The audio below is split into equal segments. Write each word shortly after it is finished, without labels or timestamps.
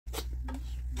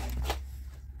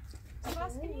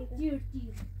دیر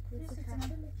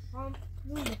هم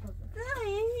روی بپرد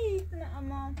نه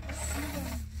اما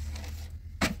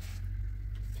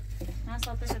من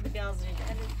سالتا شده بیاز رید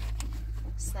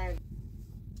سر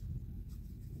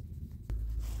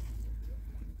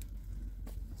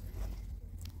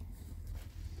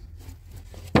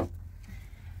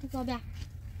تکا بیا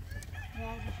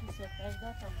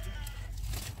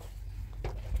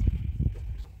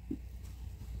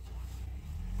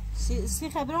سی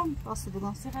خبرم باسه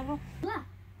بگم سی خبرم لا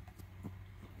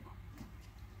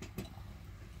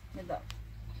ندا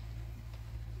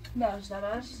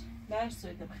باش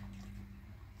سویده بخیر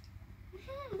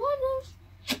بولوش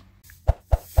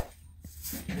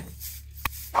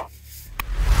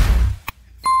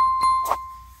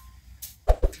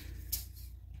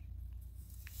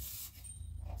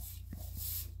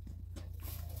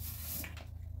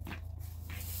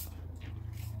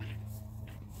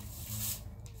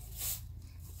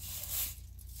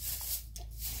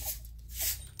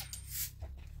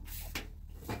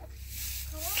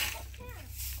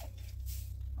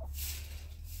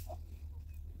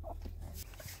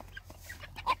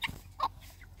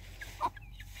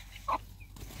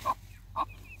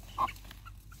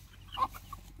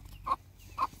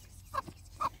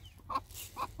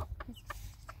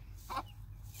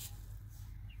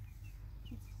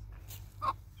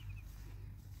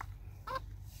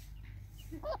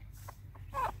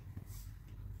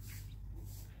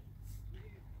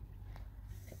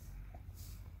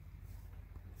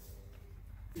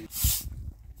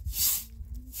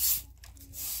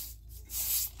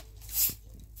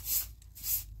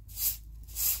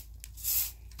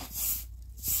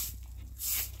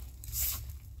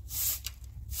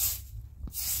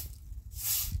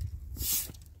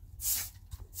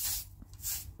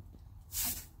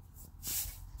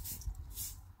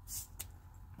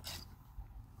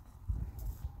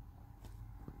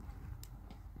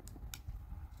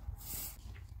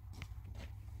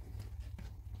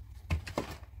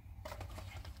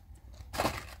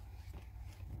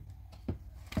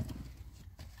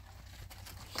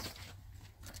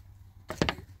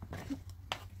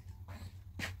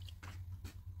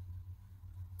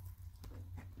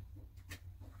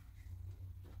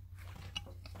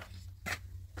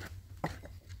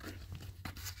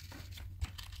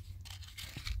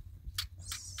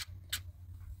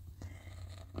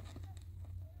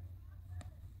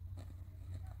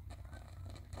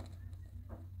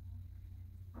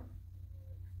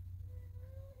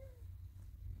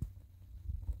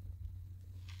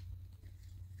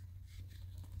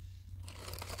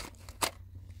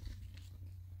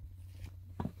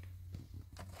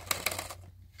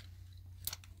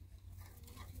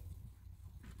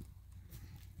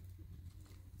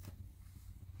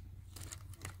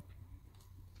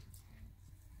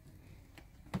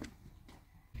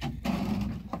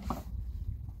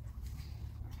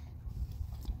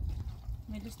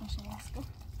دوست نشه واسه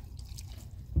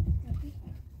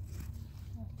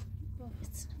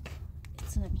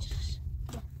اتسنه بیچرش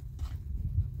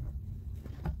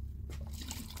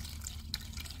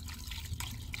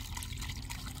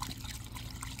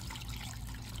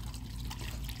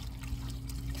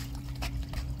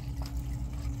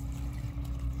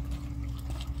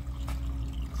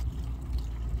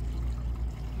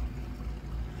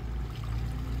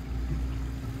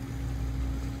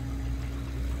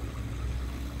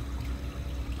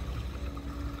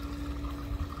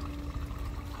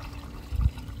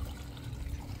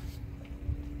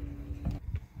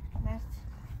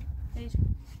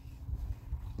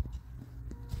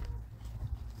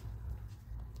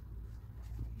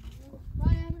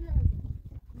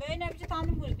نمیشه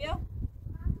تانیم بود بیا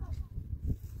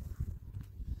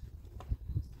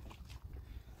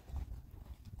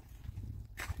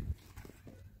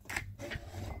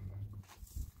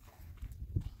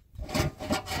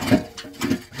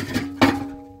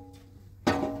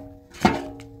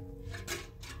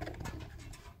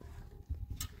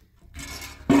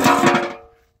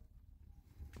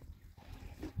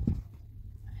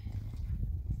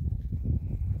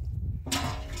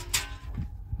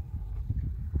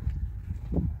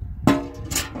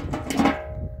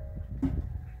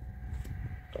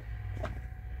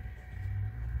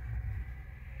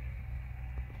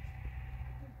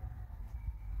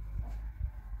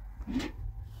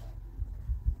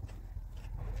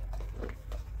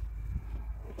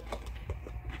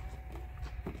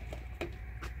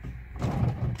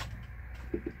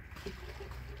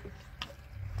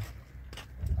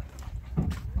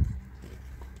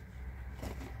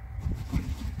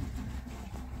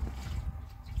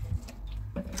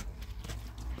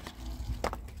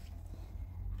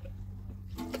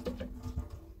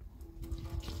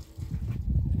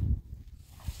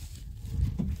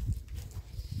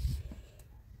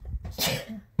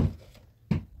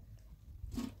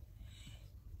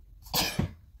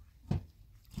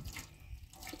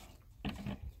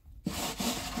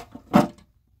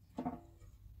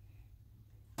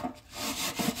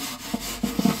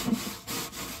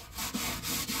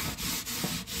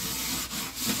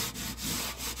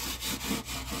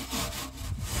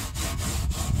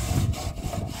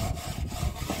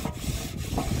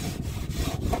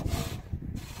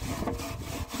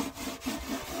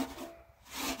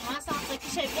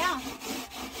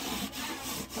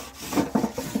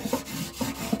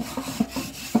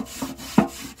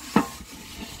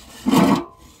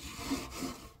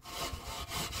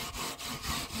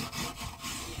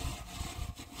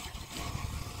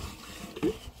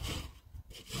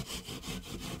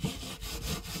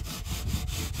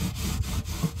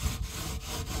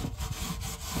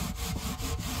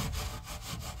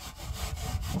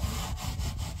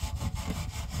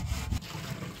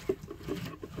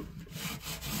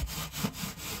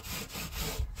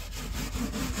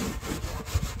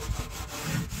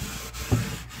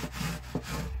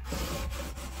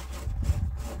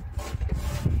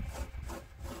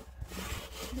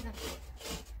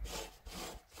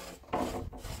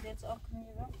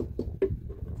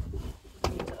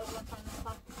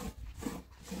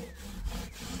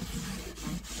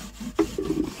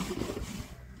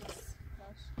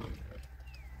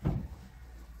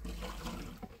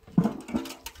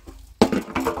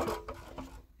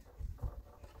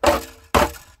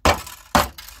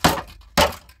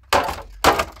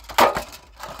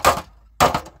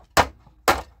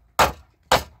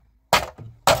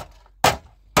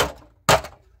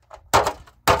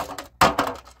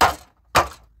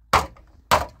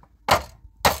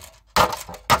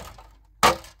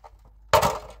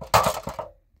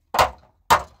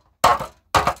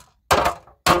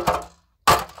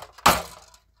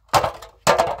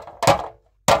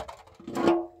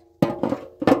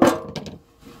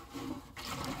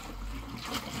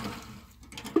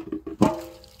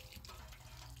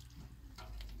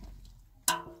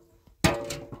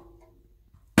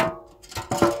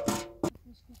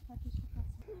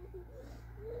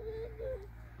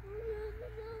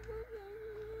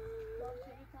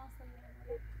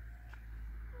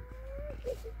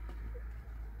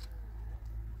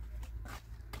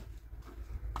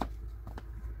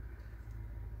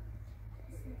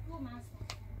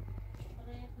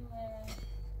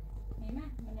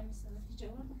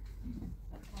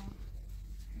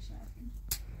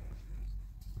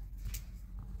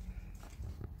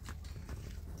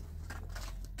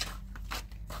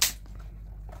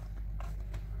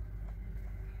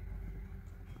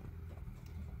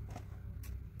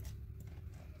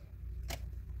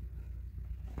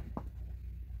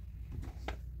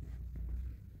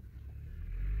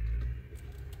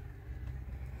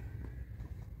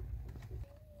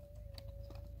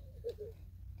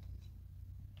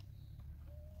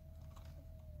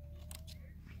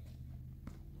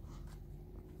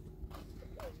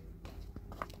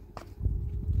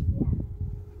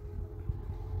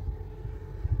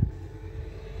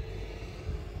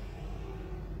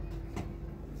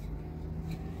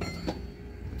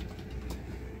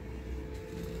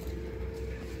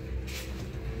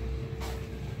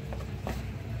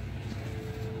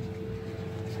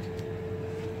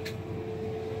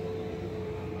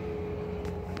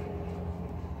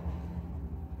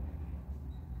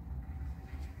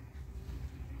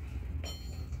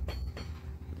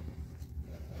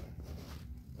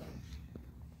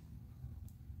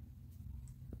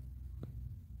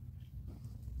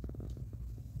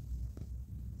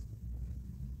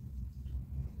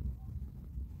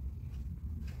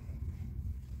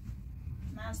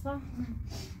Asta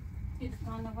bir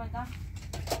tane bardak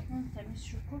temiz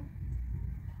şurku.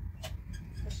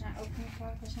 Kaşan okunu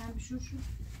var, kaşan bir şurku.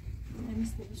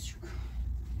 Temiz şurku.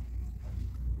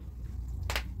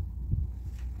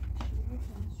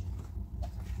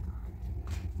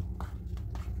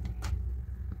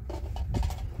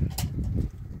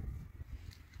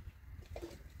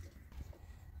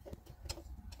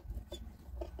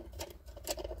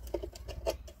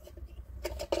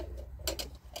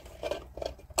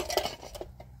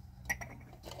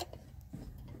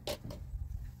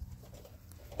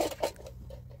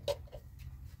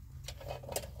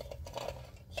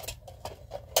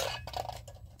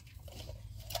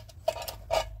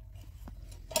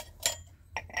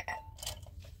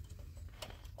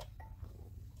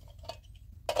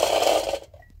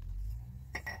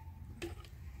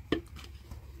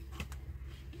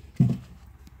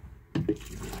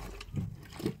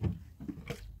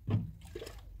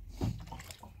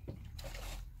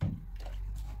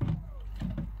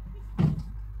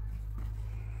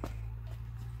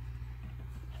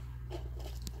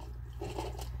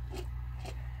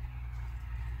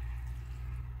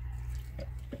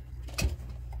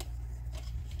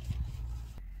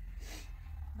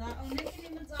 لا اون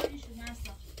نمیتونیم زایشون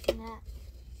هستم نه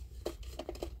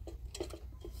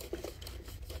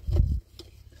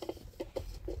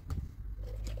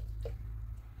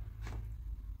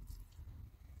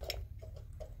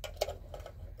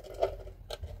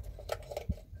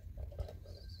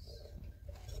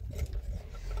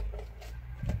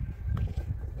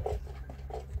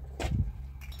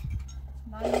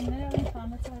من نمیدونم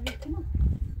فهمه تعریف کنم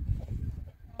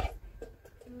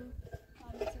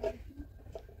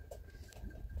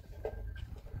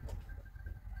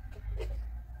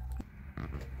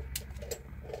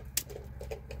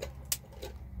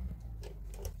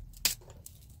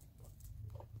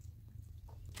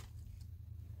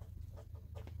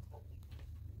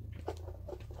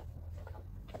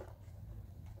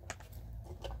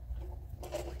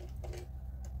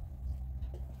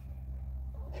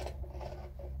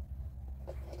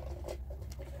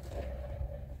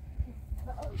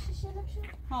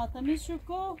ها تمیز شو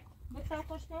کو بتا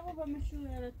خوشگاه با مشو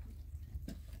یارت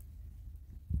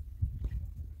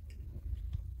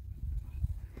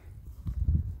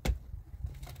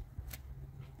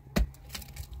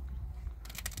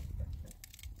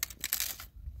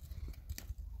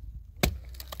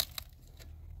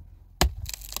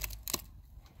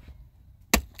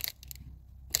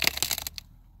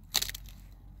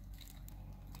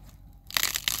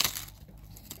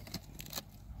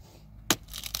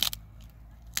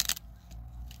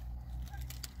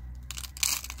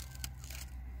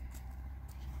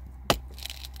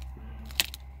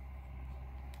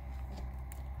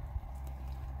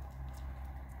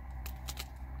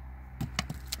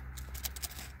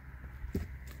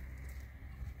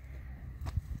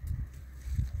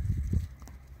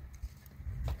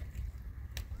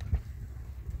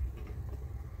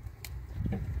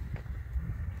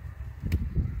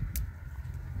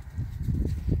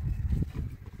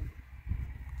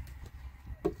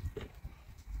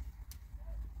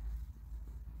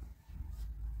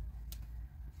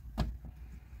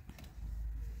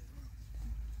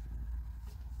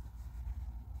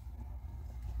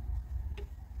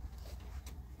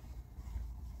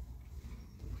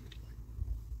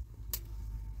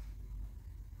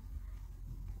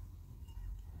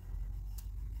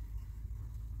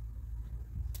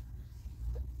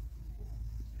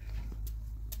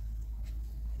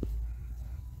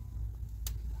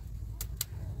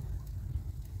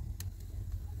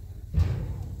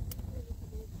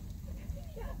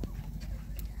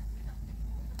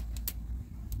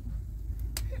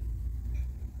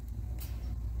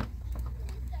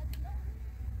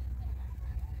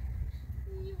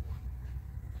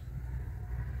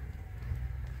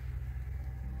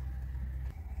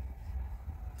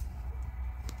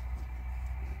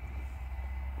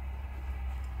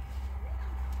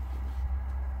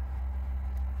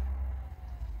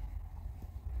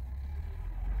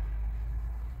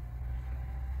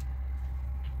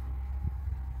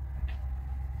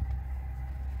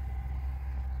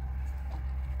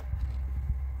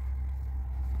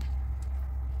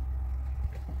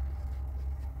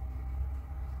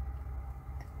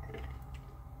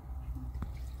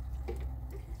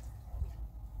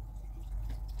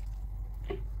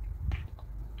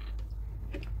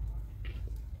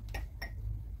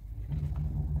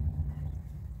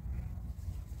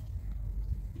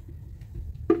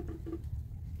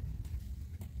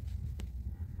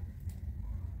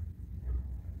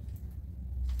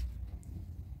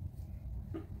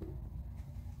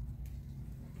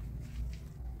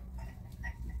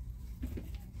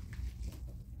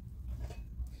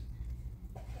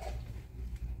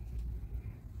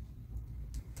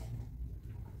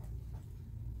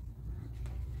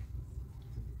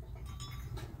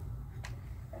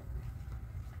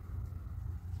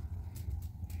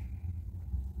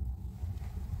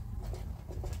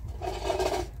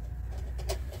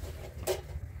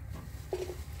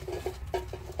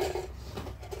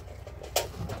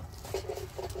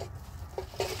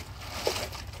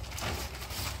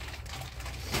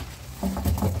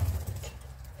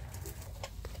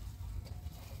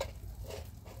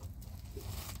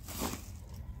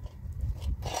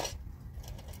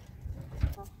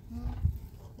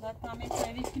Tamam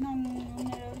servis günü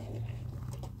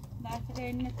belki de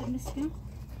eline tırmış gün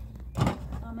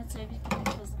ama servis günü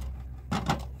kızım.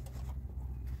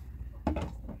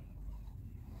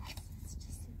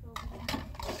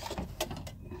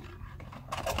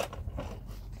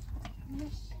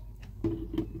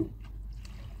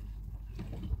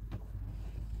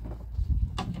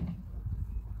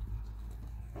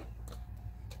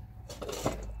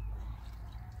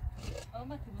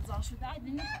 Ama kızım şu da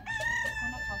dinle.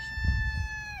 Ona karşı.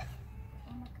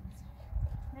 Ona kızım.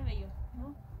 Ne veriyor?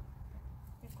 Bu?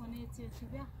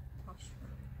 YouTube'a hoş.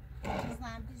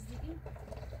 Bizden bizdiğim.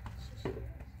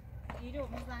 Geliyor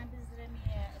bizden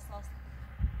bizdiremeye esas.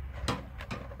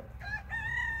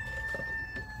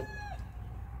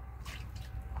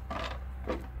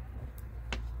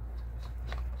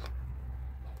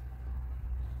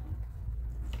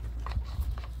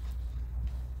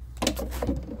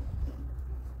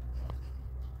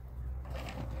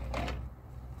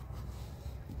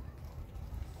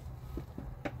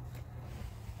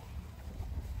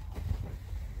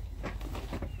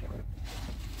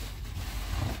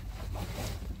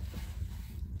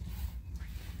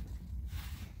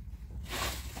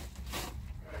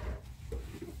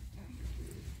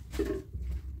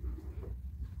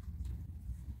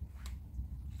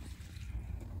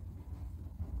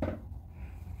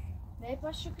 Ne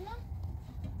başlıklı?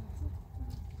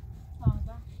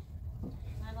 Sağda.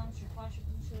 Nereden şu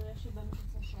başlıklı şöyle şey ben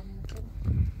şu saçlarımı yapayım.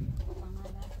 Oradan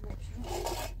nereden yapışırım.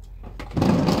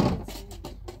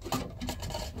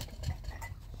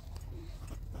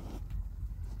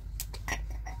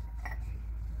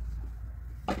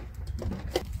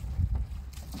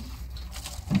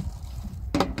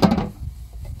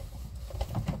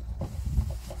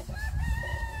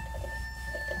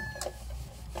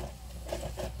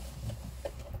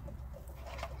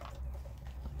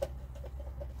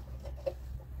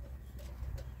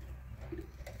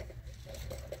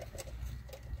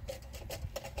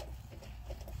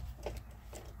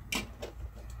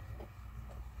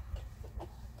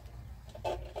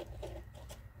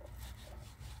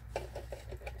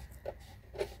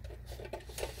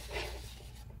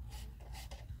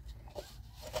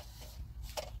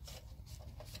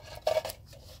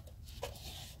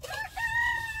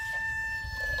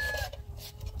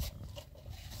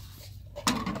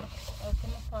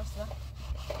 Fazla.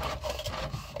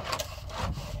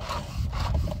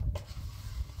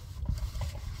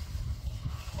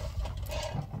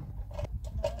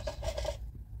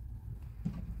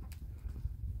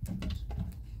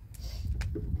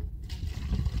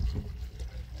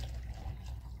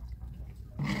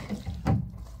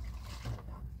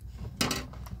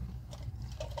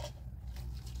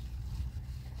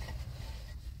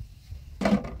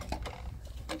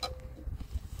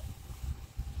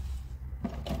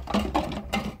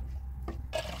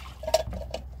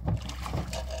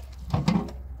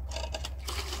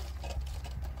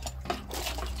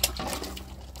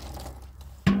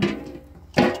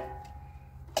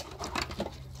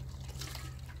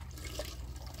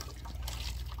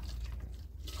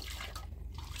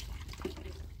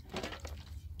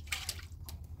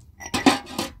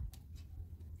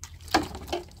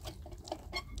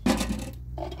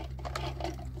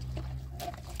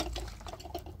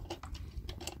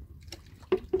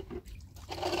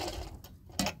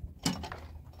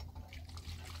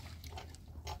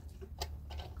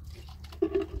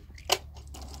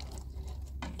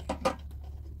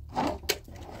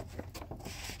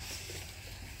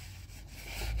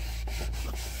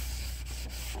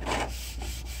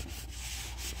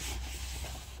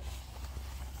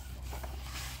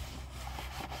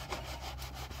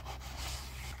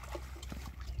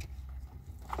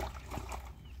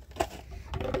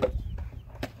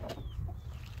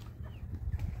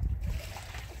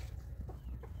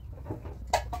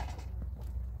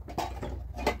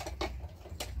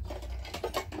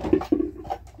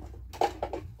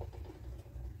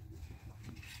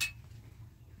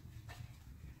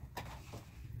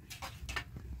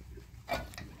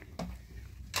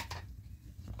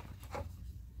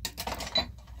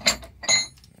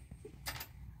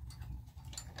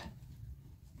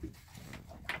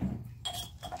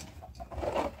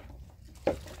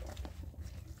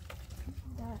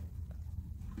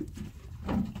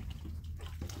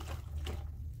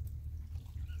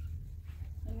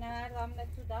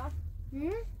 Da.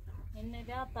 Ini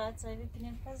dia tak saya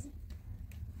bikin pas.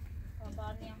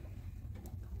 Kabarnya.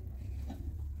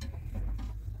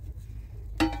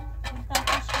 Kita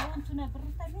kasih tuna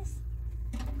bertabis.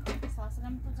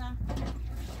 Sasram tu jah.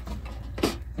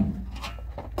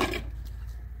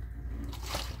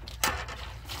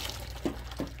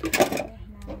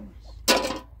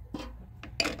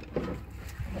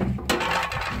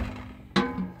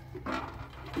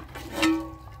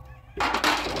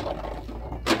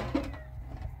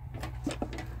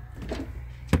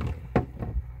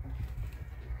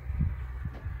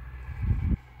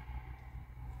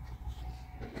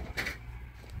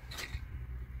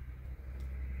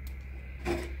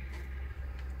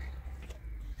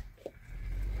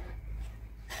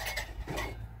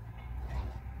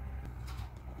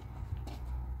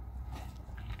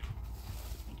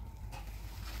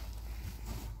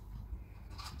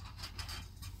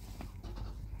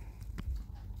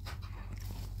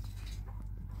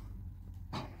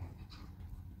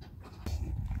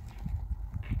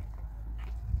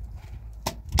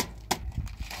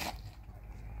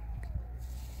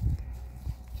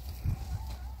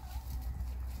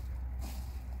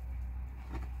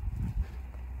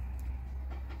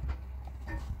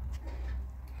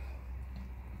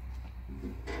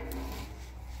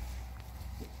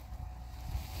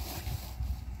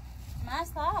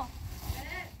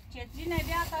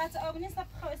 ساعت آب نیست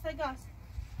است گاز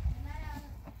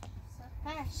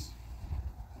هش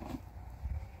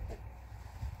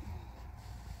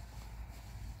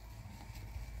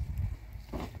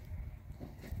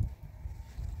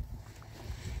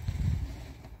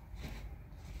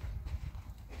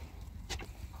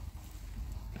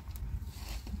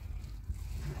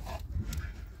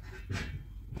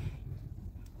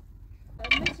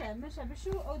مشى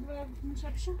بشو او مشى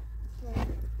بشو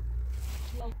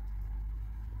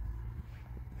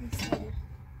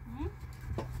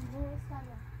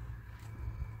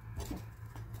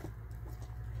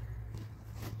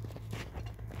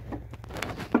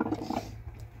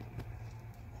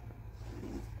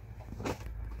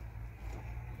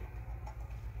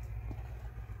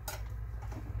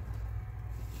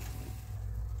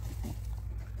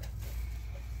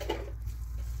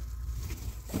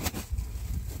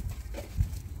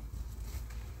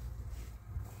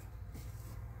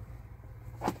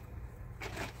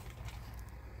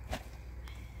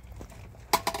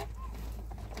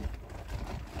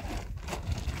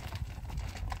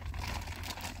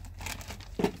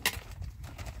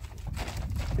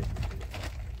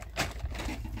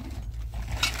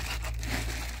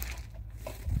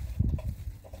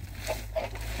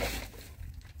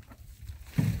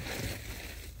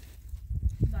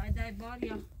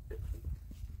Barja.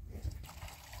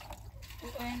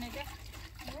 O enige.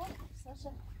 Ja,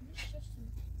 Sascha, nicht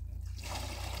schüchtern.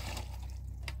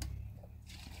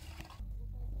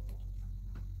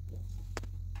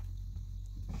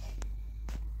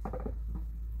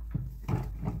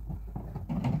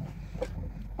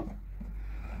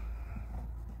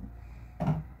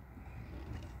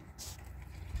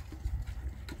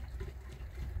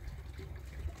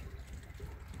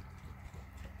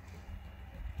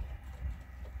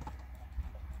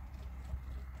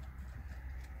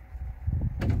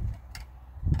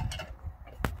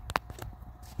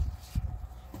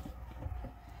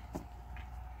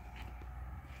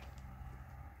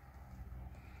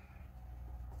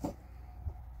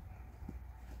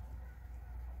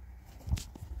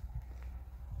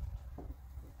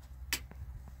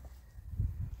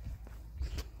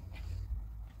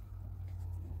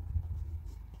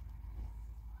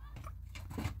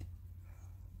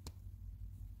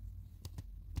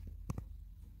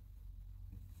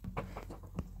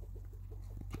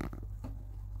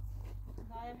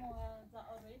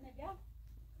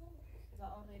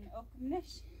 Zaorijn ook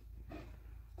niet.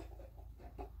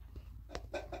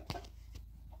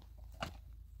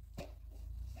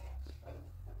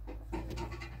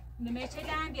 نمیشه چه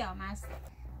دارم بیام است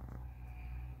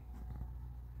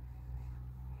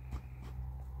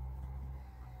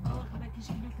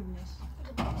بکشی بکنش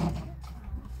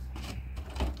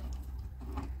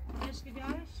بکشی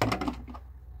بیارش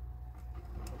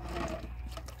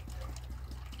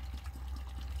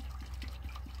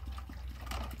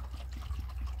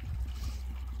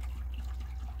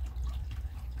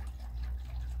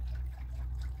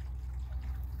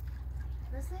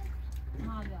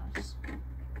ها بیارش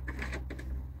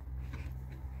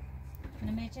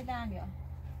نمیشه دارم بیام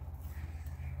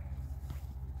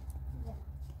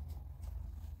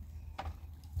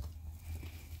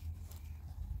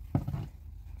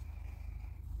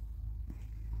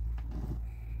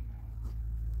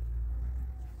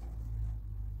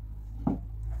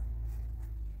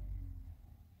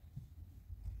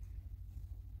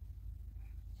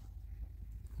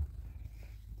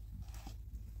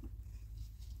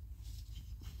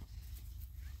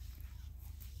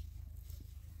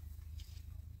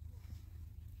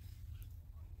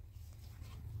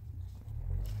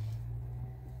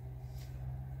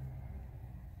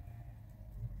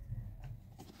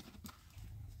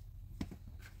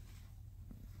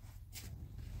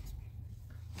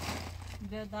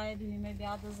بیا دای دونیمه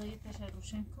بیاد از زیتش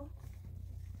روشن کن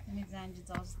میزنجی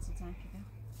زاز تیزن که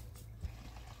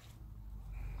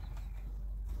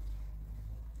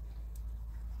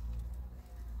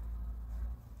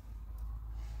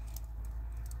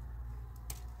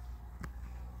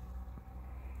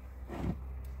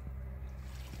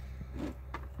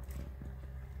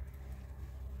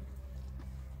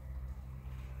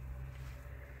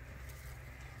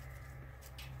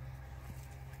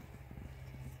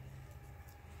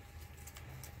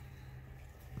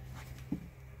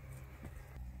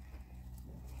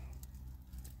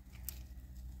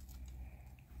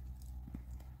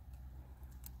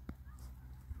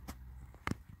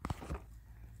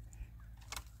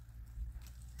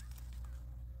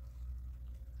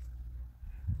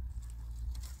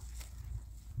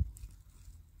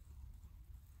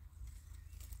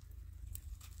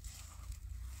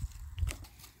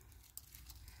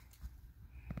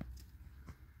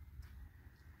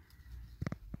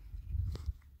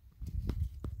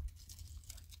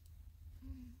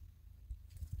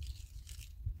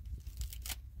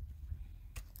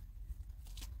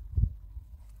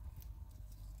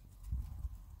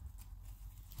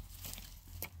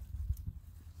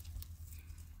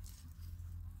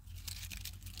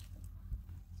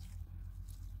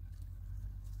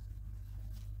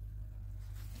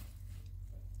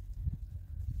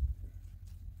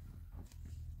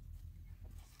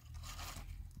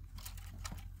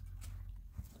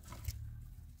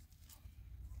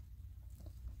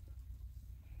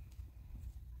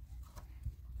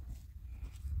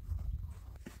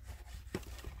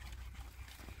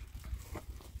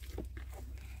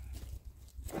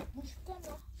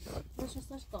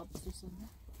lasciaci top su sono.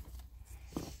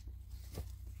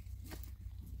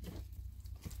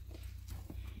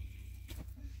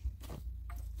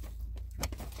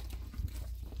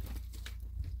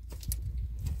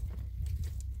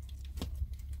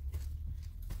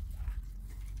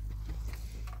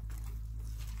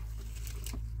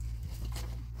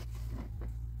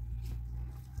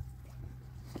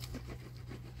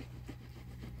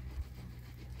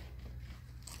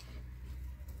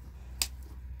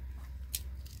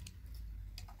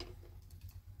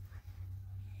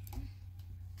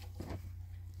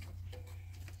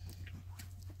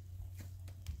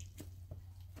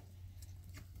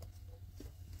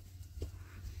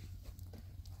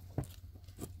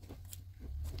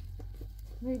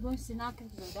 Vei bun sinacre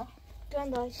da?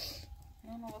 Când ai?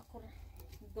 Nu acolo.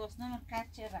 Dos nu mercat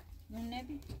ceva. Nu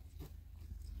nebi?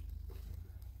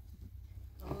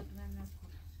 Rod nu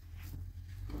acolo.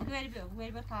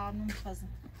 Verbe ca nu fază.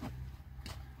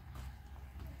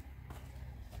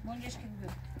 Bun ești când viu.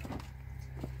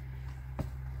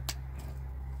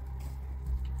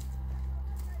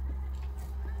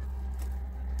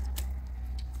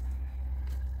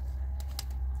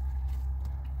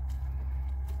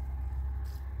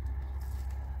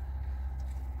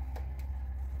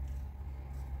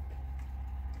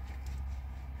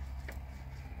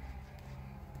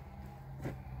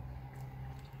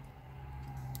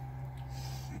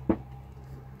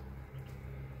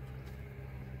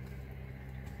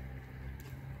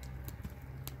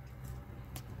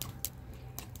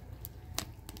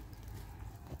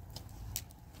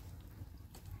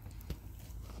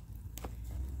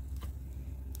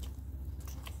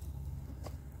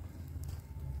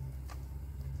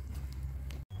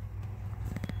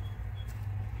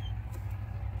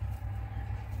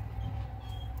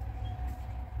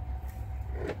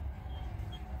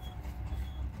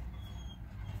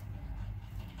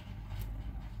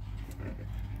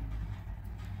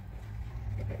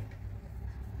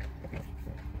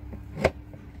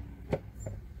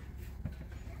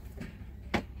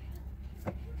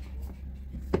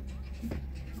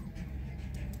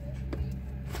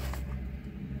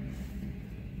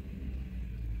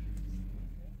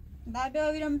 Da,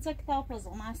 abia vidim co kto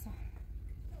pozwał masa.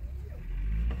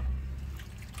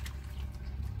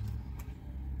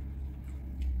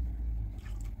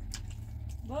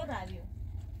 Bo radio.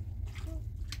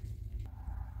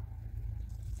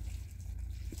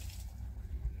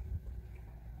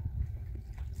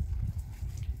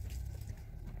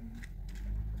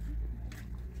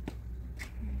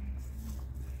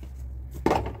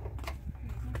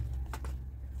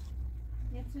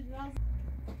 Jetzt wird was.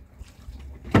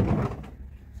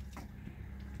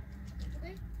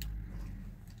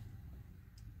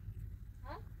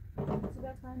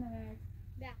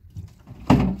 Da.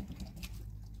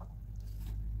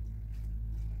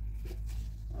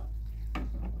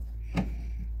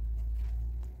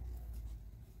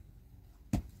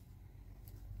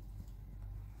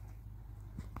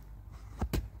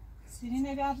 Senin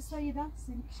evi adı sayıda,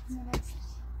 senin kişinin evi.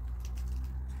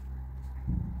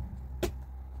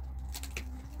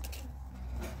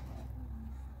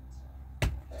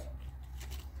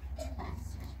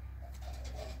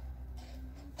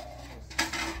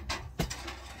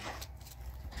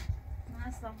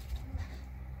 Nasıl?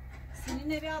 Senin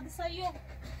evi adı sayıyor.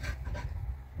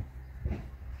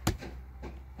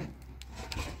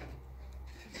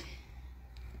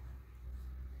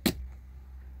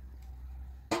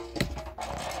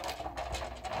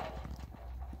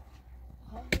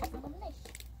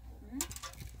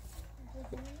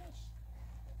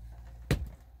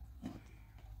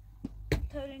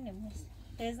 Törenim.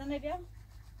 Teyzen evi al.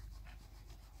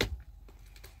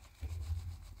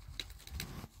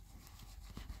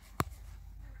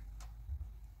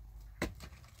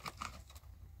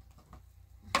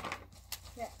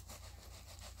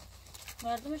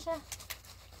 Vardı mı şey?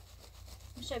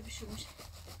 Bir şey pişirmiş.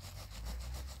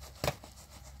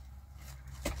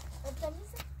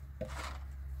 Ortamızı.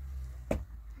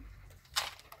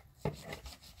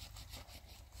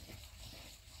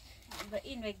 Ve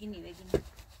in ve gini.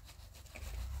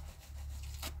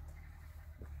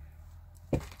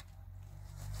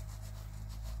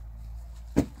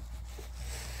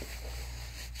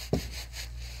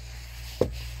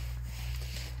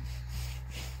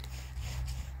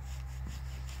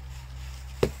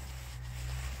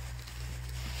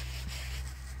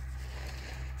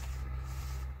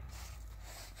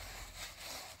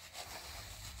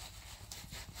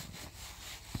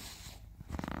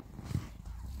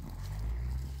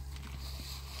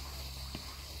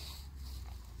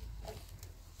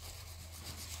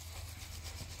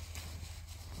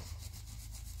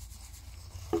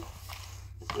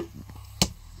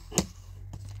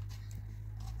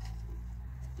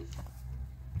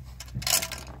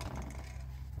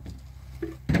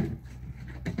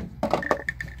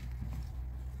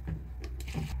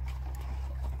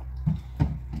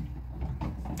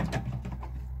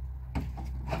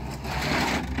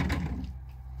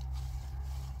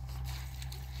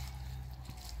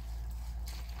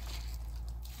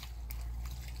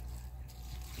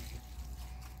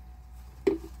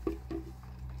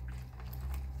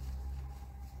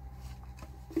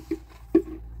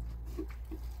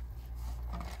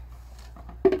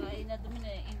 اینا دمینه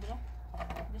این برو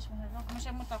دیش می‌هرم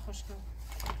همشه متخوش کرد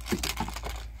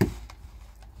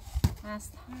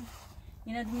هست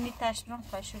اینا دمی تاش برو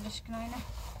پاشولش کنه اینا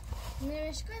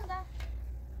نمیش کن دا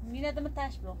اینا دم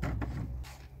تاش برو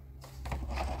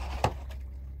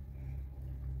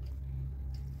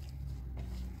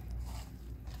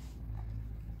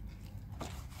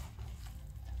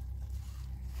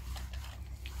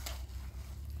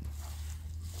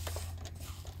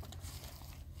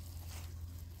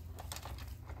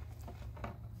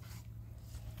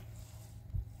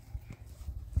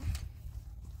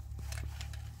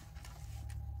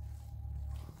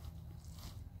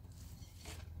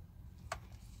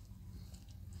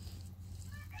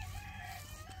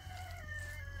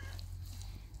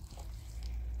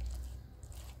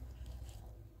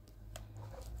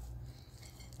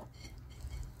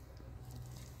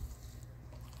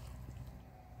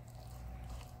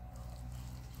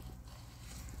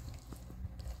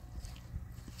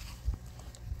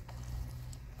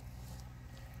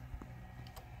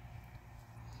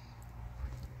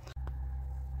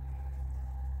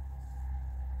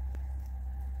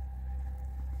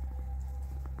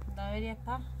داوری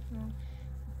اپا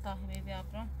تاهی بیا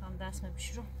برو tam دست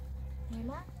بپیشرو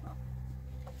نما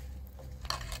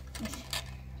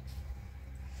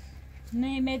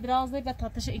نه می درازه به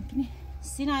تاتش اینکنی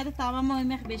سینایده تمام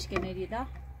مهمه بیش کنیری دا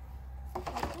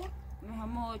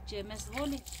همه چه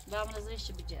مسئولی با من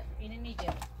ازش بجر اینه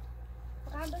نیجر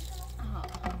بقام بشنو آها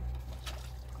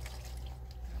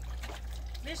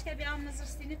بیش که بیام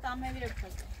نزستینی تمام میره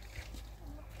بخواد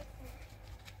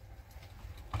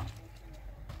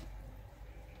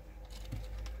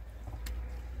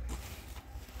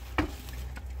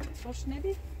خوش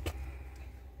ندی؟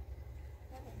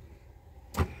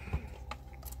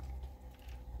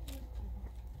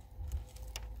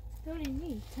 طوری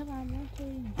نیست تماما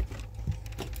طوری نیست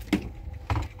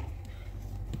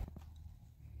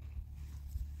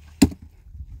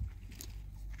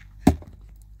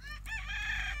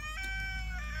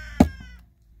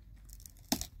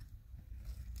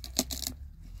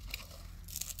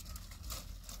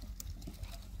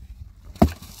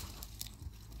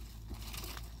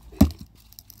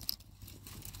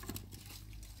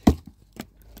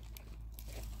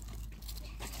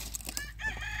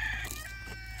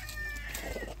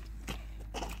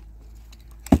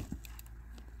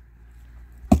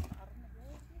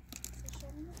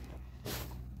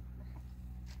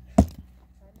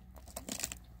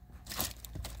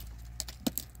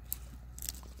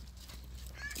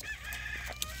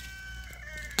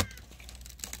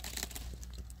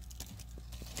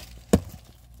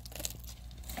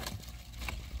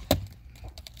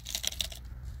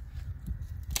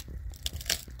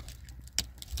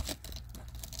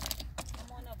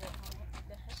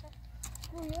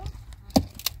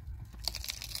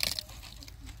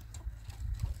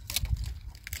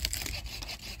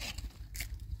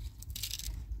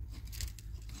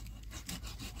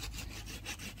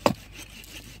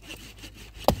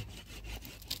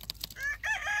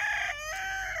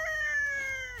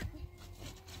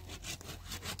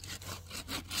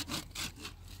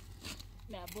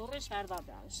برش فردا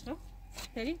بیارش رو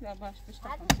تری و باش بشتا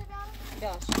هر کن بشه بیارم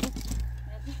بیارش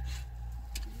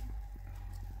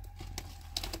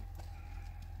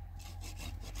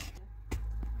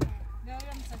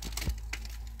بیارم مثلا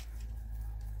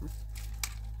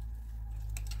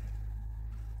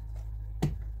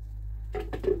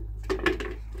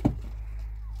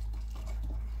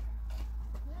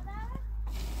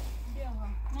بیا ها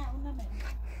نه اون نمیره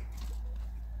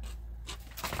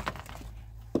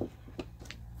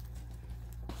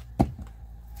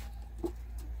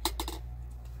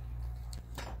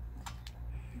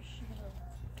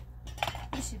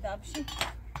بشی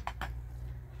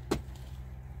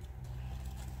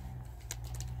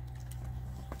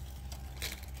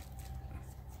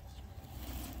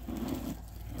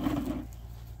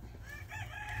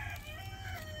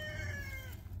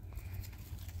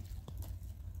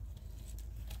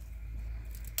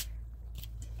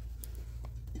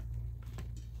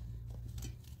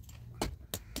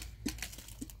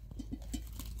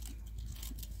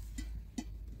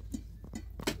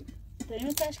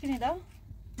داریم تشکیلی دا؟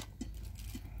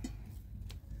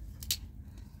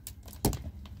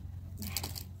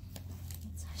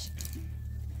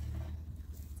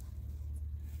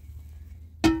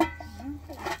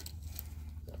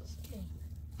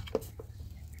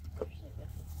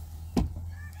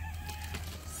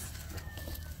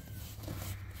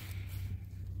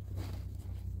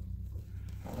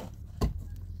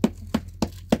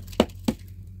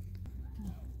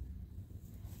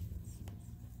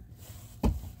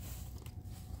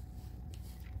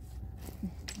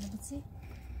 بتسي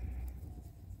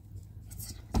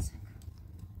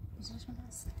بجرش من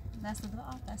دست دست دو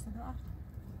دست دو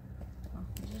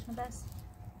بجرش من دست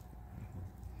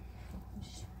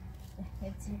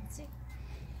بتسي بتسي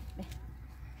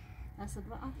دست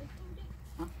دو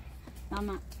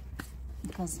تمام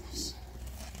كازمش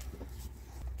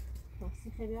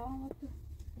بس خیلی آمد تو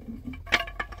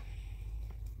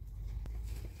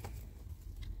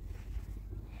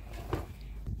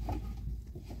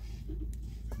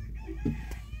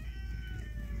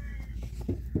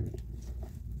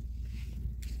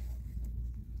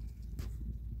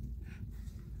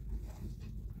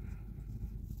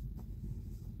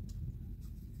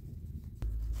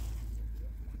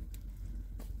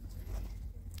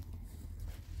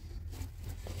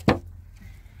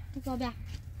Go back.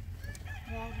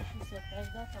 Ja, das ist ja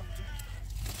vielleicht das auch.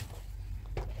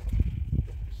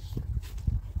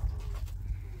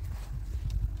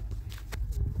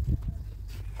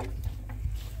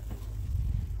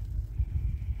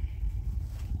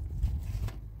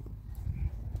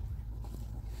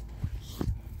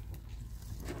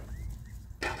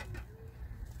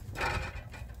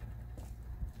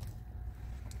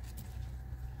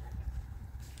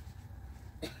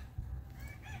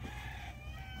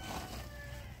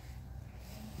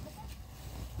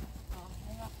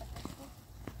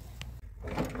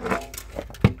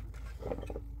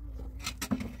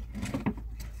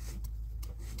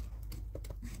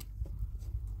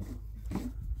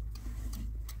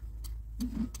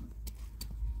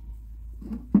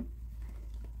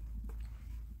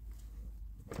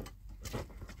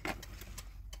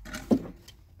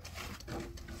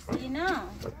 سينا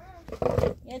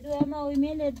يا دوما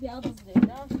ويميل بياض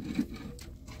صغيرة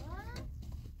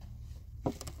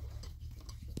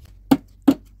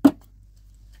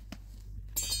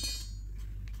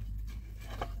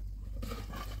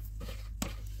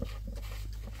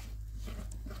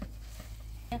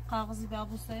قاغزي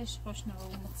بابو سايش خوش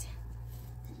نعومتي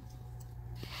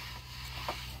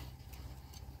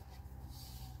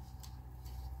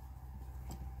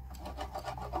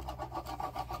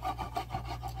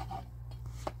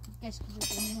كاش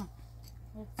كذا ما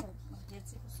هتصل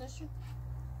ديتي بساشو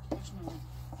خوش نعوم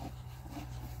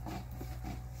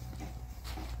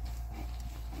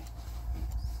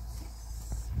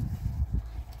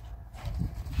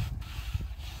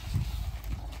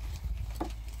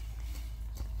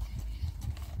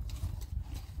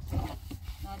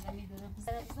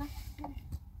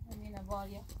Amina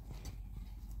Valia.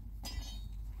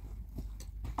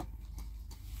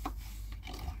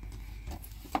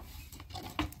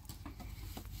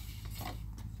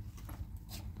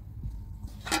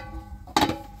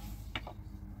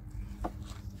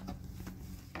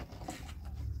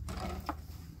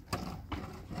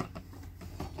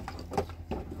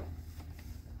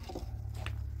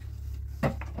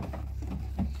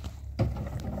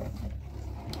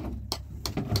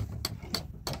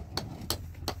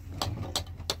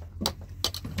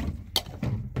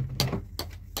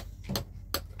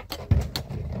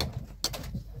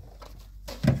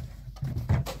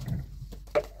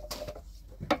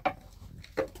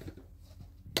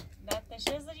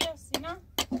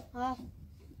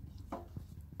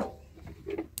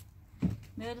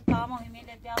 Böyle tamam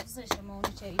yemeğiyle yapsın şimdi onu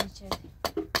içe.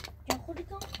 Ya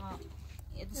خودتون Ha.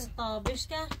 Yedi beş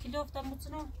kilo hafta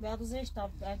mutlu. Biraz işte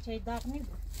şey dağınıyor.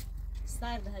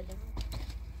 İsterdi hadi.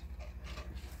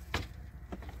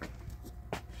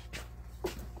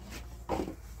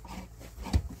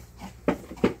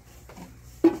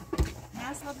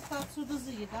 Nasıl bir tat su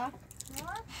duzu yedi ha?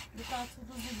 Bir tat su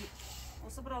duzu yedi.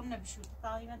 Olsa bura onunla bir şey.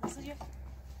 Daha yine de sıcak.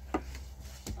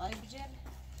 Ay güzel.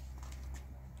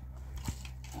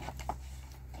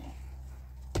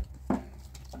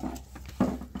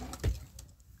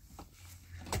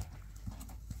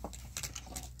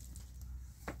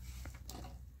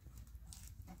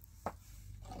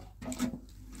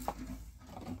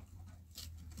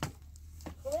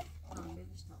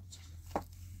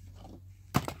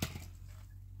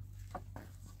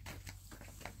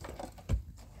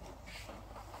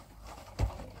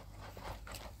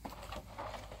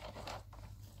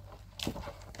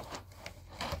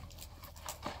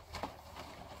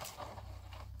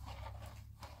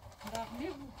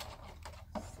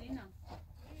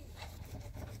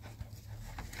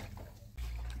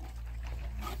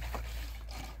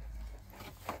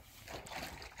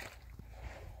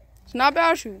 Snap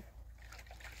out you.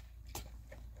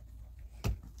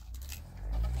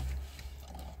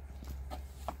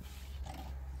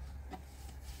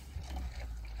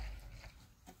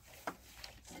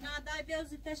 Dai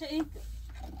beuzi taşa ink.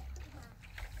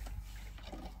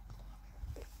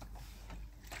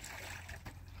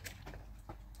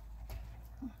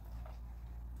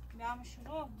 Tam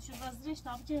şunu düşür vazgeç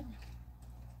ne yapacağım?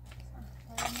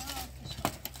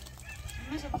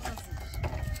 Mesela bu vazgeç.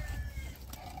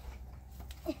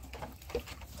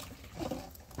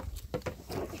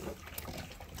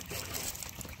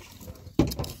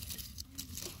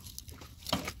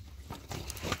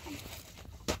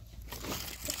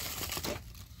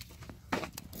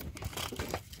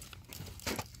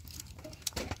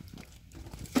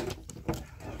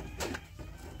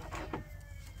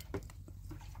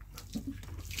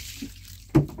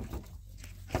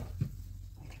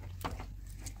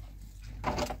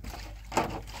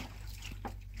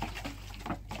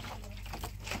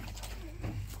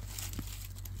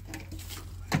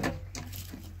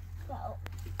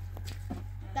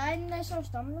 نه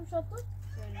شوشتم نم شوتو.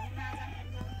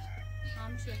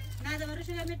 نه دوباره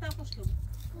شده میرتا خوش کنم.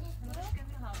 خوش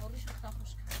کنم ها وارش وقتا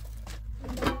خوش کنم.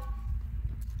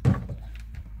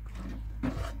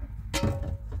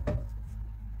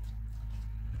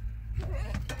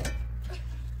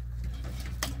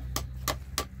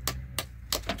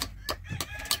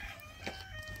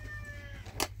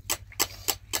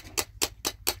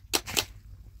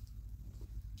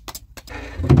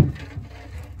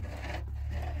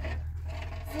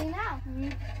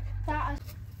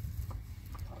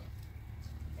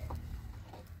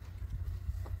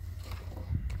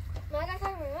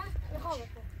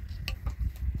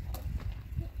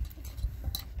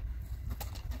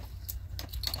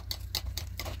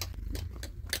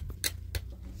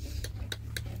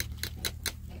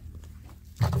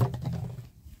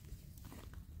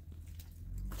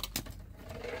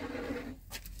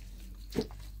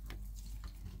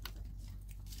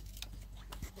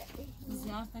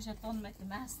 زیاد تون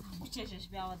میکنم است میچهش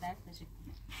بیا و درد تشک.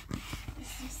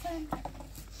 سیستم.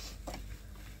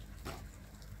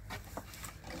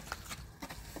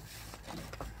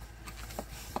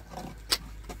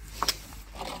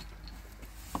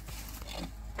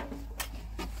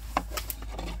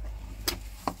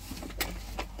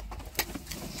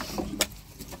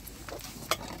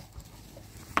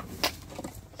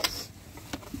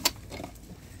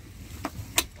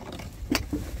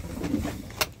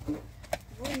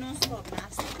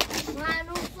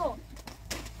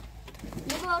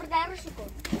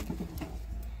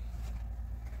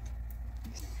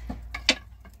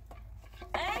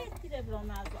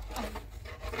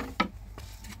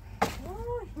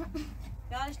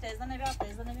 Teyze ne bir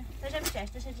teyze ne bir. Teyze bir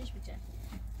çeşit, teyze bir çeşit.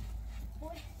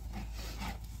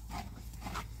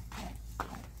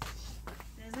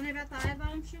 Teyze ne bir tane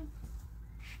varım şu.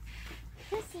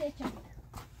 Nasıl yapacağım?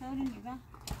 Öyle gibi.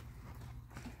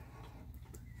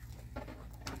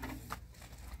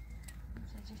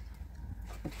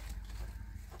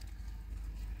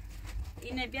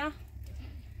 Yine bir.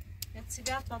 Yatsı bir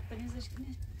tatlı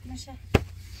izleşkin. Ne şey?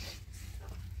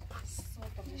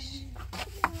 Soğutmuş.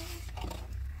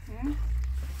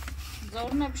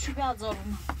 Zoruna bir şey biraz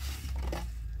zoruna.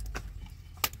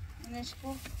 Ne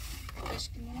bu?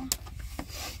 Teşekkürler.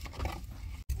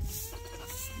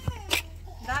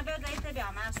 Daha böyle de ite bir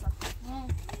ama asla.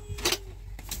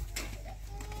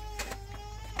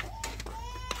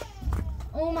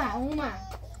 Uma.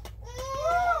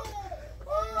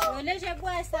 Öylece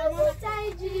bu esnafı.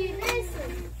 Sayıcı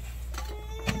nesin?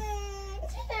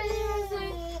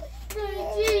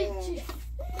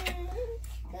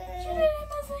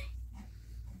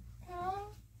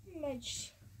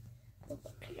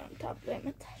 Bakıyorum tabloya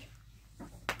meter.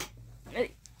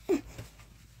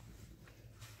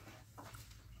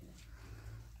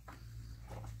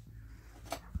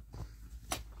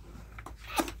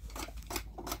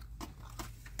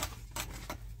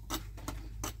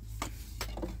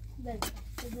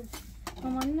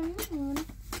 Aman ne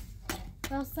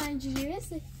var? Sen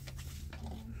civesi.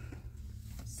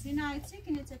 Sina etched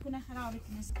تكون حرارة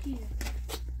مسكية.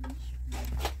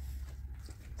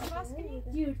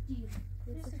 دير.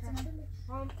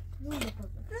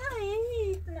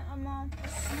 Aman.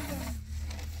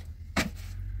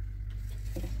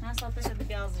 Nasıl ateşe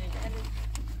biraz önce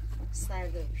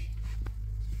sardı.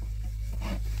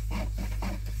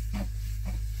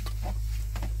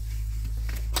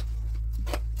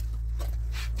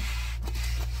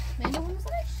 Ben de bunu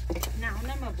sarayım. Ne,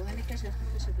 ona mı bu? Hani kaç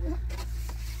yapıyor?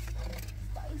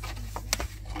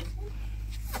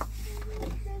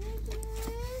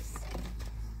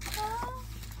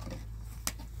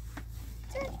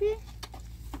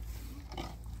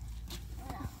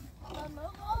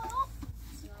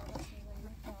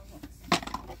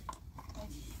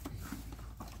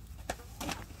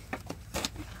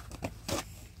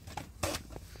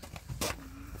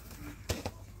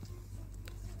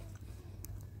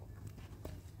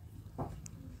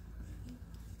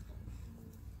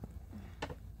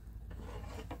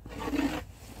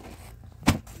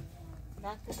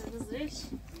 بذارش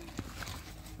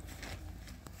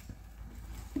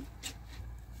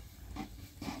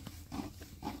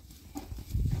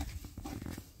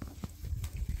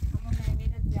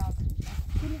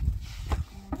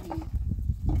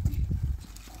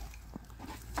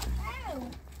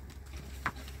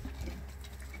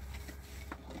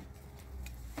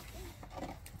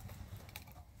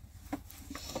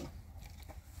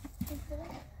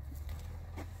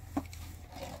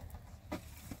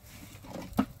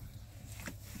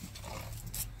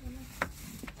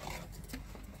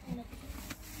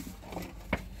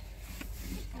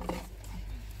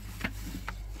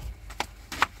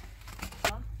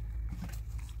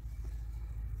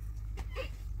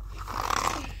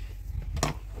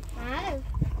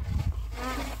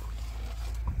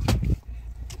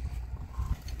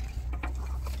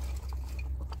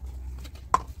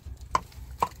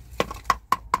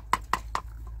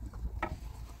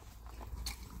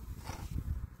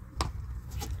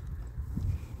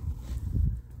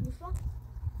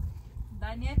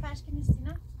Daniel faz que me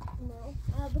ensina? Não.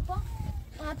 Ah, do pó?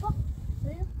 Ah, pó.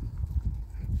 Viu?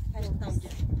 Faz então, dia.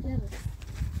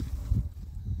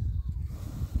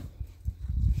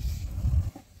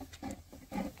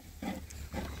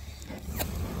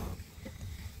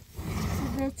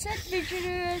 Reçet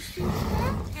beceriyorsun.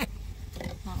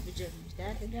 ها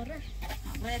بجرم بجرش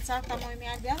ما يتصار تموي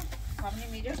ميادة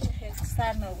قبل ما يجوش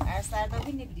استارنو استارنو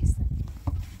بالنجريسة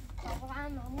طبعا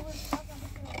هو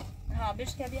ها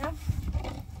بيش كبيها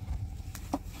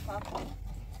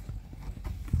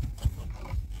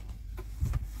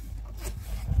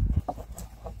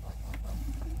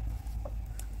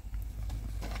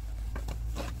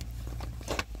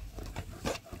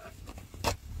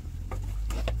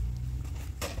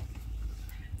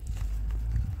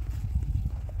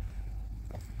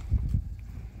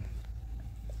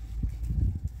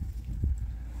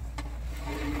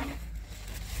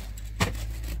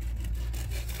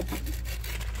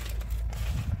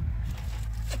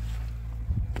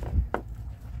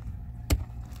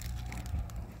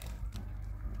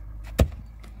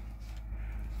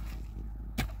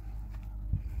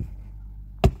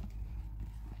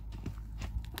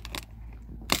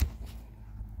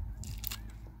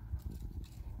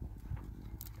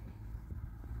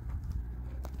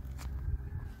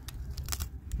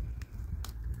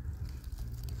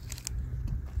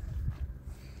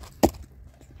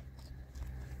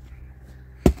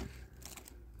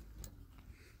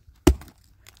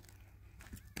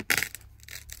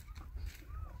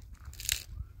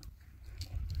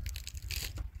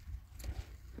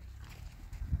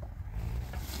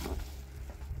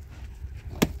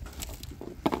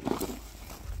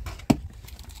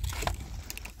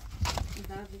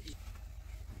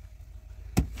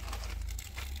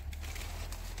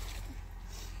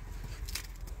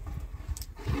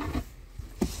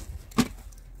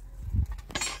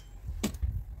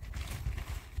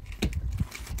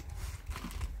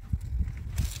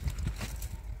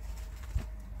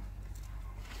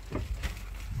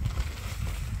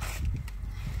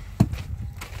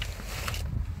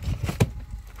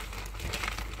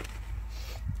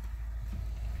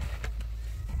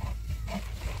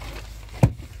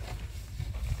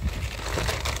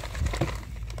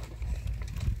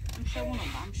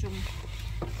شما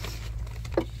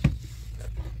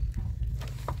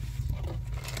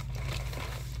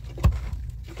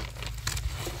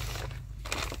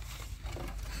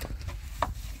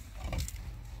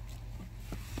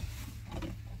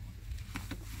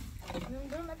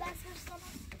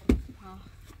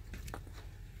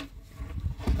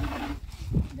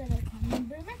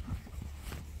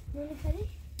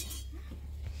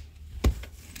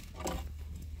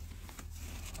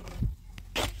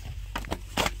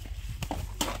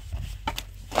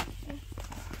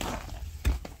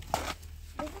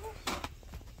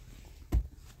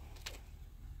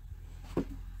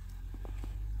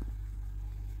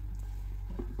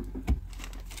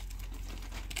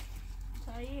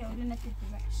Aí, olha na que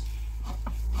baixo.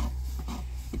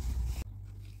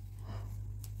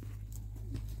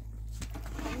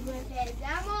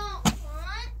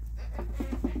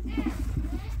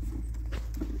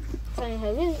 Sen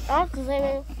heavy kız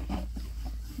eve.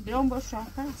 Drum boş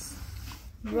şarkıs.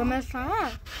 Drum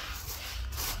sana.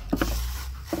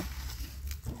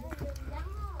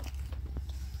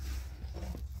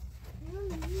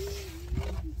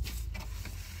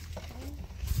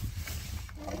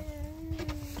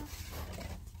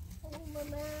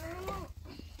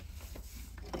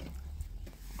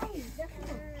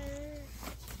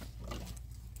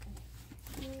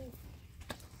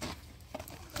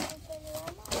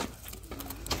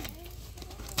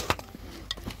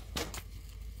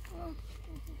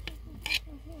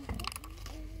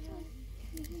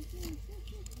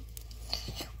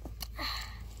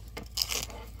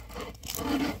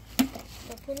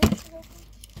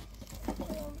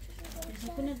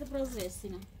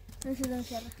 برازيسينا نسي ده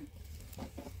شرح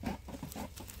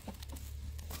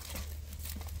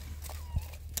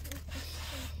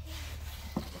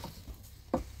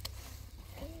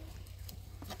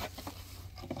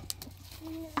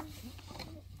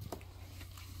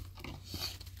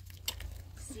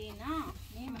سينا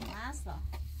مين ماسة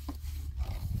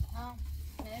ها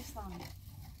نيسان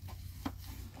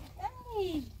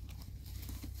اي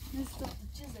نسخ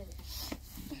چیزه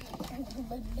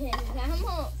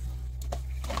Vamos.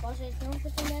 Posso não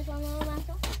que tu me falou lá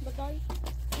só? Botar.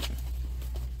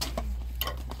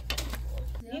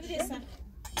 Livresa.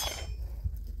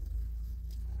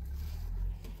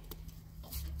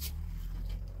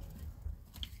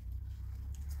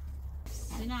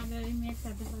 Sina böyle mi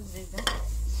tadı fazla?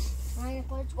 Ai,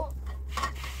 pode go.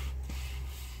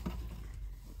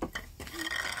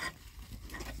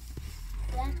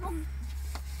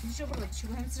 Şu burada,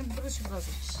 şu hepsini burada şu burada.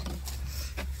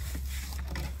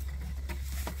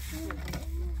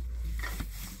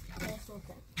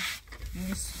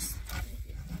 Isso.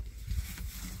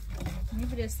 Me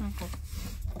presta um pouco.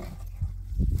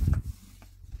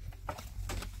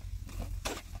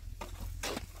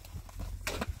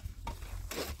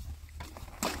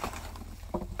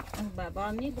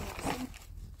 Baba ne diyorsun?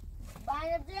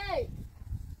 Vai, Abdul.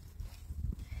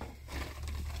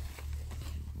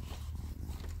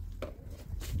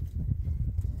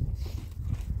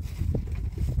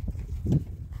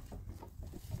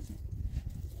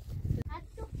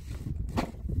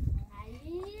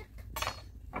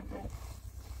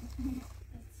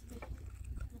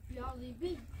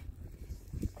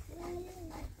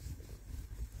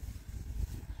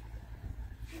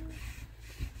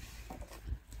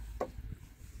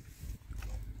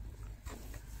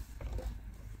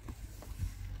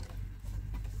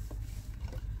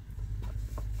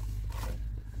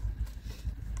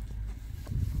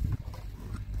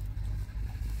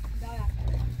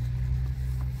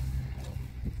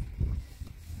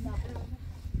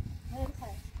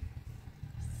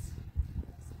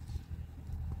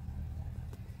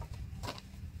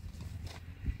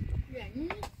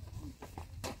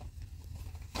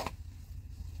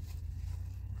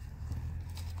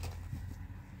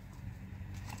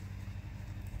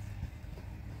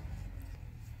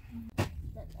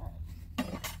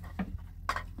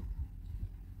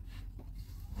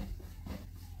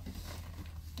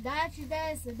 Dá-te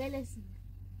dessa, beleza.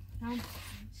 Não.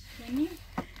 Benim.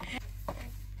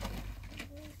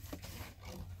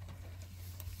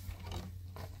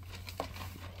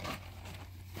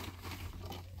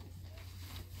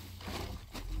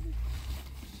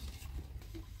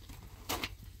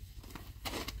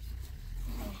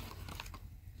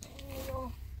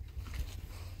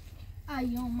 Ai,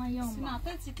 uma. Sina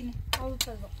atat sikini. Oldu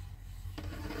tabii.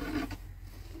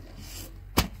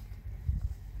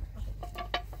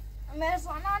 मेरे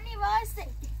सोना नहीं बस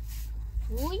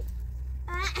ui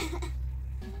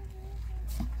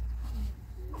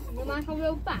nhưng mà không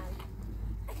đâu phải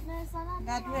मेरे सोना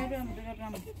Gel veriyorum,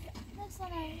 veriyorum. मेरे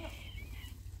सोना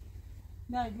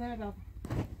Ver.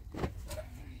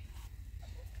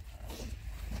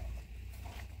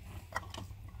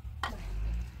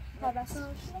 baba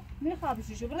sonuçta Ne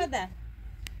yapıyorsun şu burada?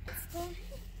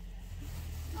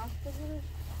 artık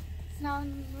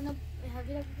sınavını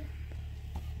hazır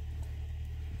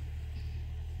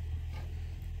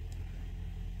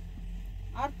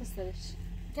Art kıstırış.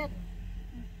 Gel.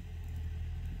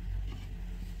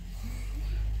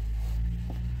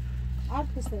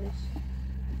 Art kıstırış.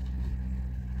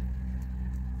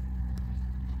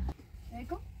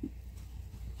 Ecco.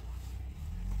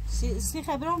 Si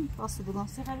خبرم واسه بودم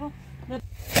si خبرم.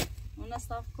 اون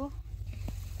استافکو.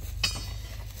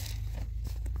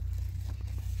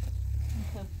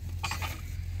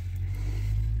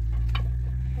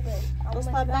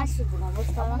 Dostlar ben sıvıram.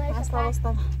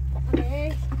 Dostlar.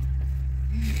 Amei.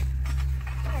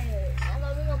 Ai,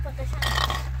 ela não pode deixar.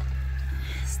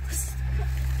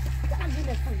 Tá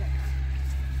linda essa.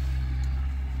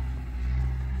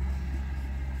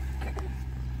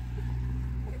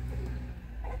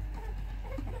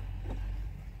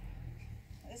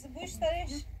 Esse bu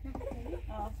starış.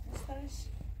 Bu starış.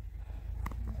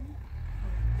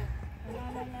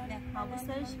 Ha bu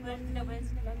starış böyle böyle.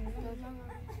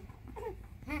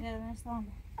 Ja, daar staan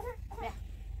we. Ja.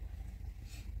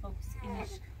 Focus,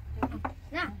 finish.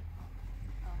 Ja.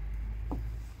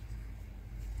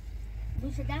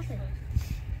 Doe ze dat in.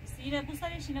 Yine bu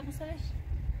sarış.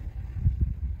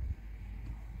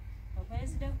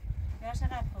 Kobayız da.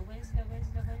 Yaşar kobayız da.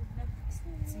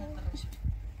 Sınırlarış.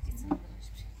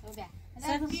 Obe.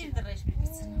 Sen bir dırış bir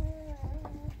bitsin.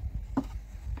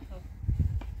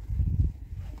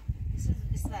 Siz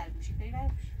ister.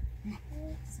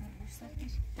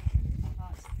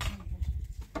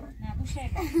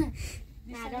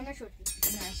 نه دانه شد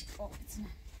ناش اوبتنا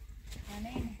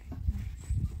انا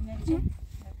نرجع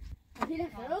هذه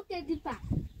خروج تدي البا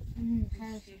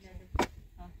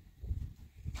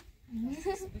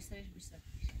بس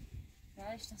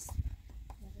عايش تص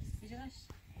بيجراش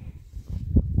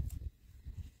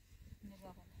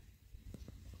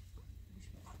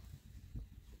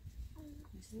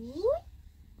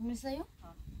مسيو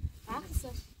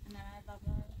عكسه انا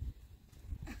بابا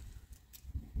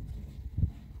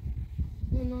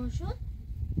ننشط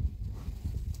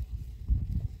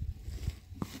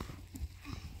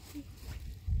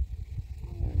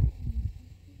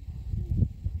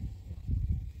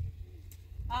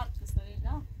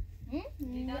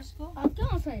Aqui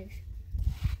não fez.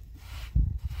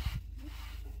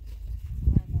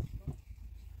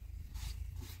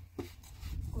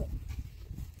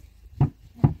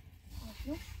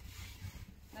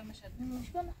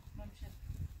 المشكلة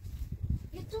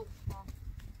جبتوا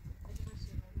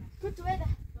كنتوا ايه ده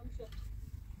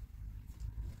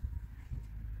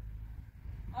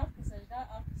arkasaj da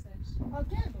arkasaj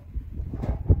اوكي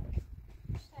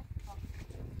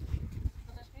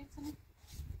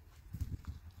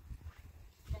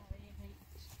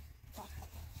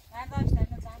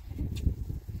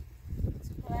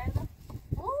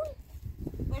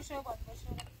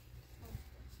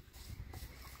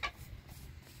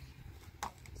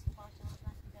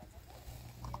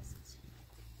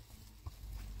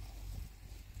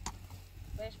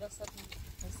وسطي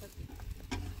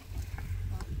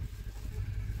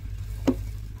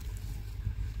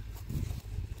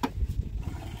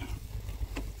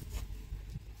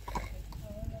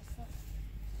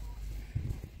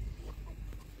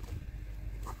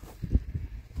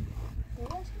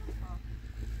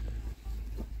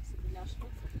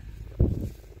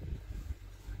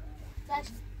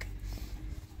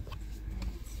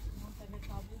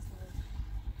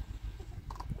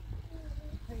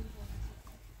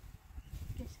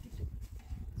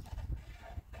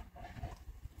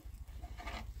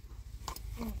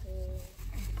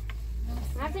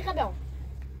Nanti ka daw.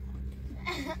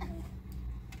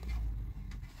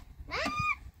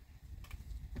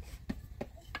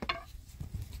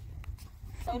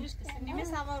 Sorry, que se me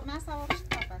savor, mais savor que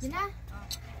está passando. Gina?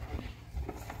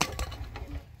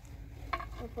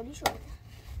 Por isso.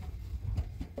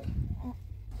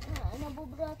 Ana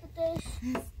bubrata też.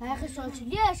 A jak są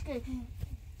ciężkie.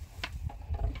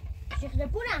 Się do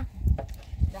puna.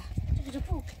 Da. Się do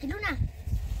pu. Kiluna.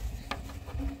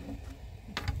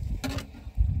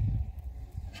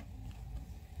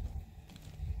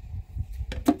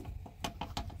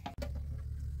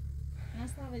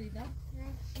 Valida?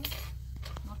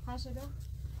 Ma kaşa da?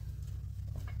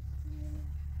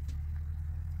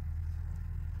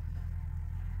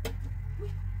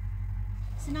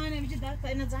 Sina أنا بجي ده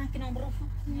فأنا زعان كنا نروحه.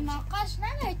 ناقش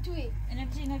نانا توي. أنا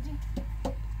بجي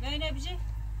لا أنا بجي.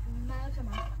 ما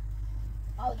كمان.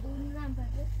 أو دون نام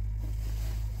بعد.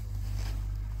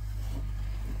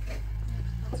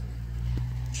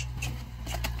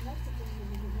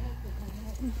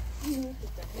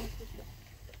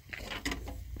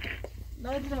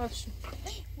 لا أدري وش.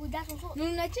 وده صوص.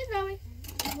 نون نتشذوي.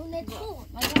 نون نتشو.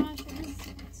 ما زمان شو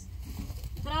بس.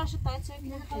 دراش طايت شيء.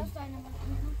 أنا خلاص أنا.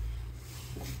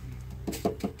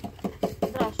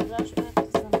 دراش طايت.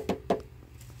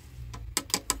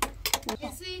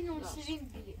 يصير نون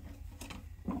سرينجلي.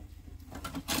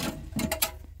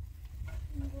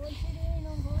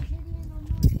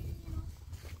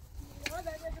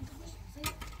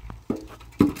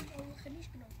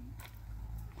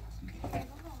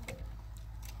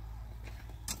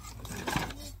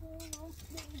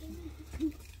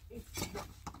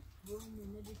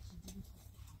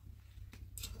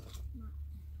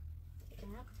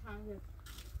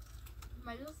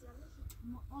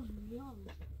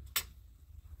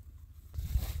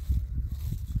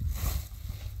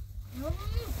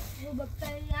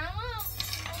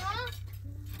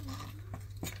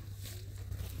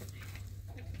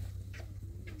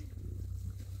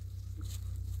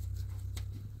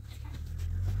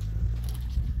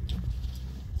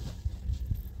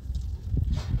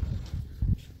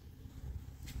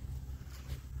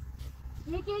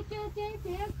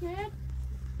 Kek.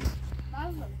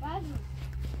 Bazı.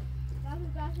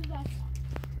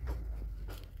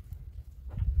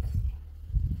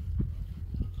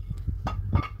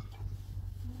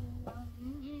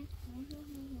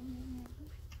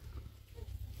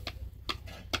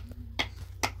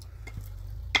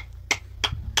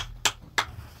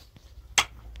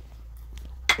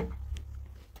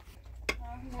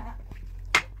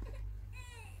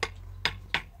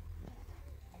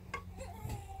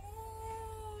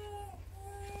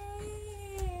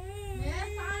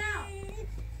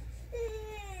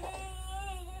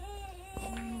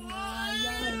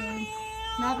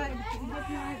 نه باید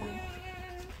نگیم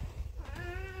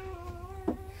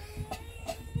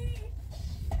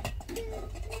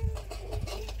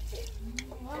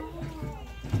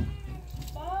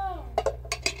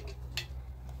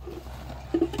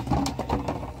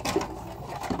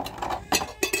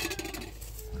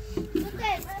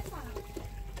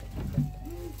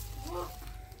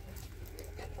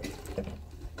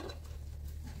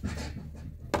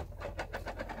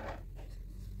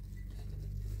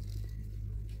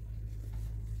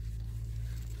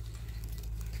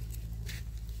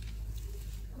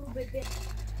bebê.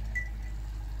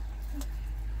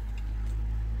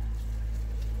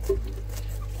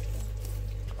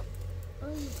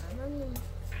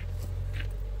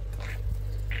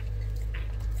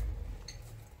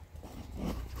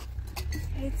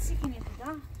 etched اینه دیگه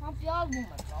ما پیاز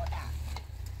بومد دادم.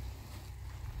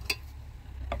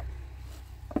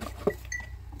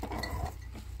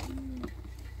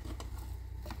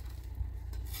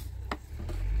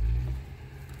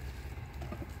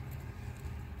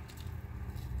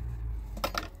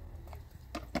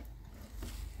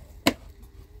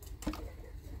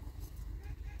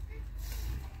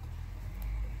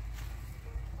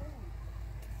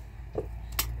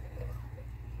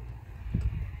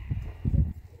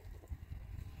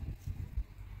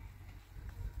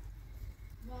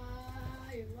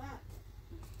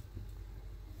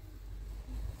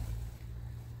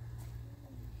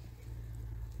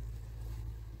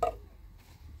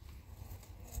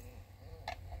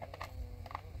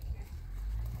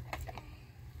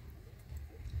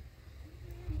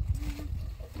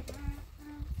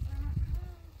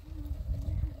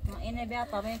 اینه بیا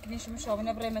طبعا کنیش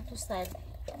مشابه بریم تو استایل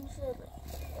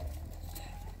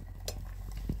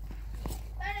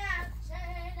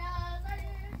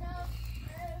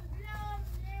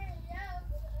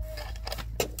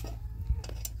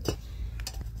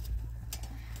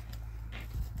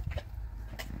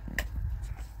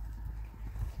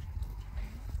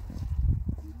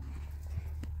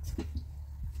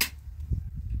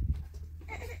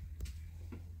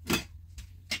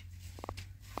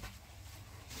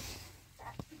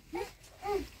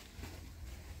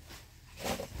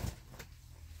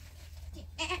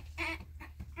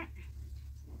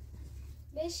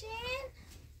بشین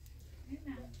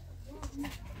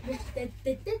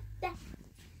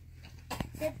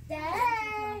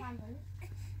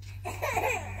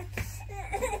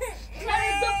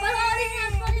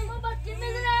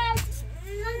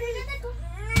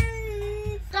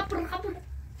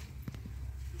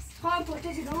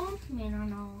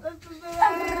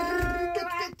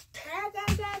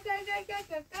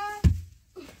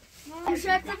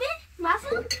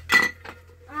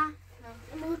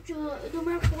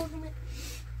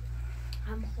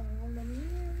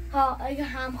اگه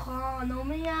هم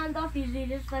خانم یندافی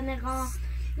زیر سنگان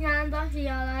یندافی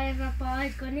یالای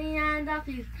رفاید کنی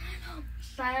یندافی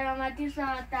سلامتی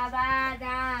ساعت بعد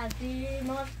از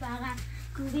این فقط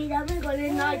کوبیدم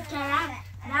گلی ناید کرم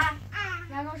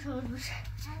نه شد بشه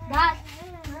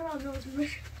نه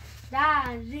بشه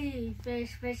در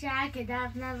زیفش بشه که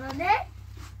دست نزانه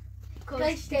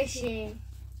کشتشه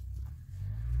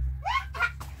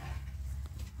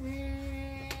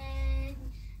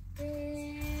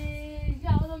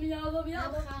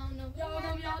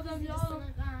یادم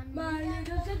مالی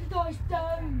دوست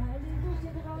داشتم مالی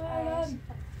دوست دارم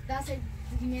دست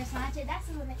دیگه ساعت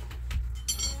دست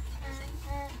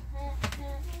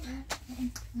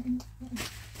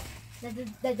بده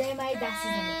داده مای دست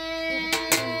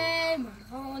بده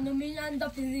خانم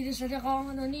یندافی زیر سر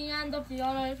خانم یندافی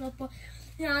یالای رفا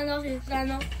یندافی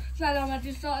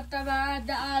سلامتی ساعت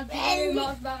بعد از این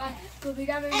فقط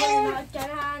کوبیدم ناید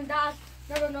کردن دست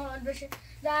نرو بشه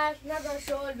دست نرو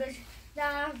شل بشه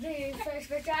دست زیفش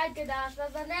بشه که دست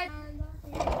بزنه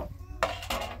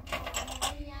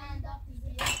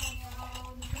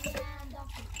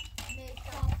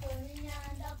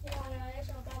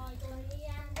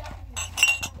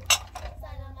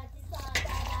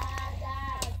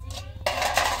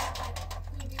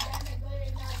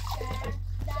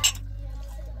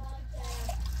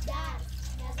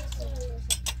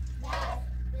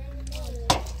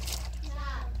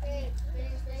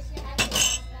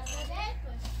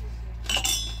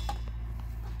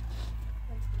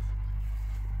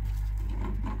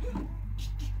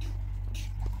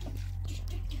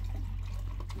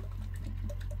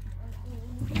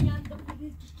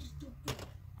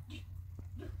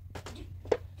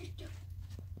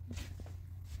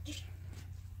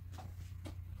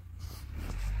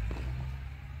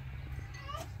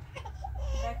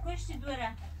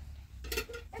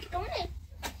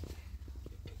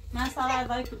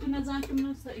سالادای بتونه زن که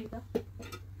من سعیده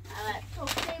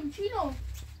توفتیم چی رو؟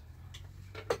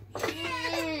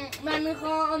 من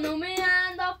خانومی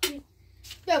انداختی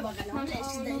بیا بقیل هم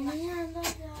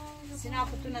سینا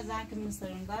بتونه زن که من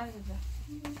سرونده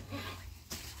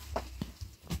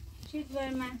چی بای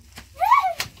من؟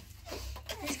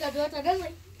 ایسکا دو تا دزی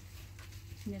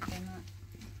میتونه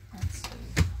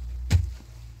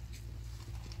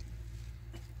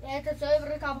یه تا سوی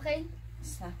برای کام خیلی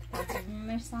سخت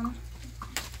میرسانه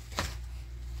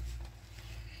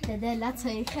ده لا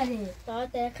تسوي خلي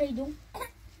طاطا خيدو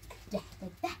ده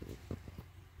ده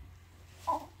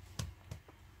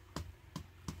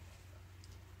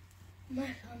ما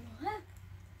شاء الله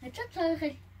هتشوف تسوي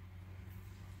خلي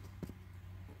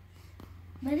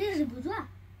ما ليش بوزوا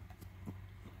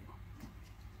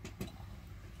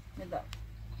ندا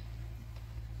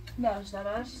باش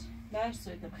باش باش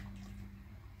سويته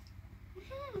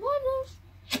بونوس